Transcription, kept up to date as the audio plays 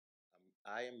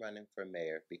I am running for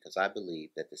mayor because I believe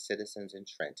that the citizens in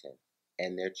Trenton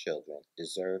and their children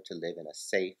deserve to live in a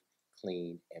safe,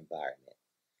 clean environment.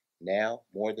 Now,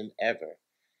 more than ever,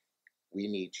 we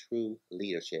need true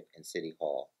leadership in City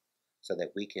Hall so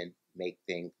that we can make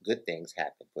good things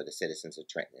happen for the citizens of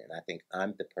Trenton. And I think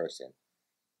I'm the person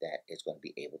that is going to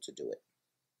be able to do it.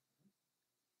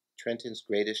 Trenton's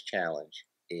greatest challenge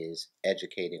is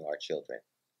educating our children.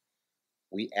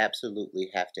 We absolutely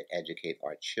have to educate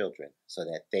our children so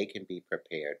that they can be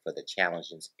prepared for the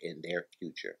challenges in their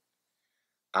future.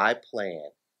 I plan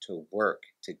to work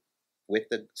with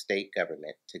the state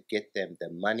government to get them the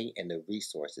money and the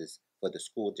resources for the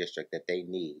school district that they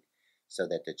need so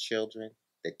that the children,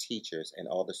 the teachers, and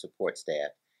all the support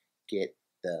staff get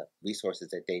the resources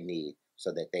that they need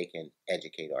so that they can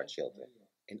educate our children.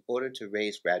 In order to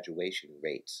raise graduation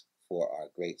rates for our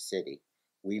great city,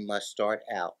 we must start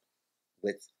out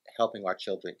with helping our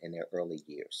children in their early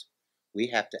years. We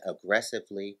have to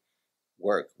aggressively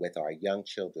work with our young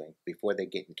children before they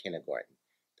get in kindergarten.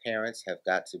 Parents have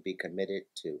got to be committed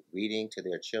to reading to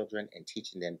their children and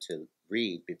teaching them to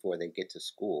read before they get to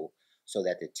school so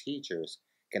that the teachers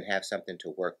can have something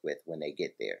to work with when they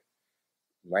get there.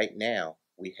 Right now,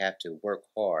 we have to work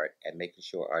hard at making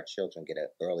sure our children get an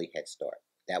early head start.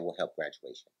 That will help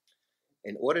graduation.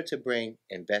 In order to bring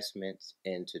investments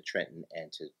into Trenton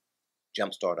and to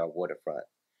jumpstart our waterfront,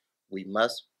 we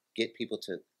must get people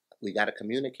to, we got to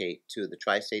communicate to the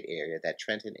tri state area that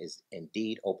Trenton is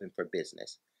indeed open for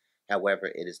business. However,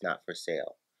 it is not for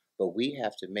sale. But we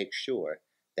have to make sure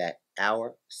that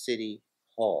our city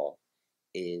hall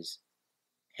is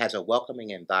has a welcoming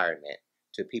environment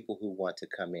to people who want to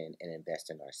come in and invest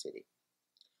in our city.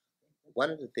 One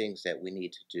of the things that we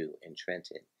need to do in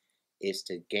Trenton is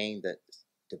to gain the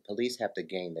police have to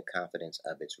gain the confidence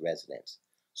of its residents.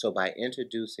 So by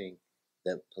introducing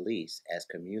the police as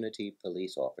community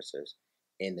police officers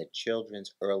in the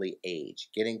children's early age,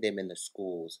 getting them in the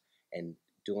schools and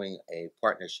doing a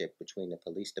partnership between the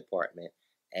police department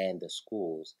and the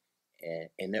schools and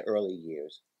in the early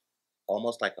years,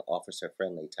 almost like an officer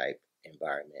friendly type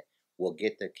environment, will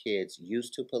get the kids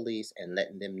used to police and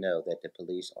letting them know that the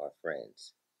police are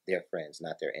friends. They're friends,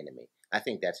 not their enemy. I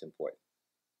think that's important.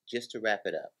 Just to wrap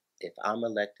it up, if I'm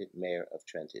elected mayor of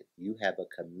Trenton, you have a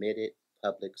committed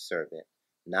public servant,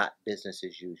 not business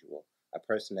as usual, a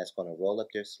person that's going to roll up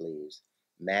their sleeves,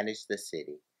 manage the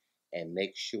city, and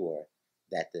make sure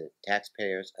that the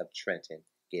taxpayers of Trenton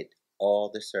get all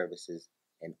the services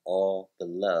and all the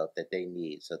love that they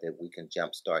need so that we can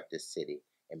jumpstart this city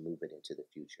and move it into the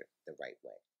future the right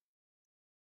way.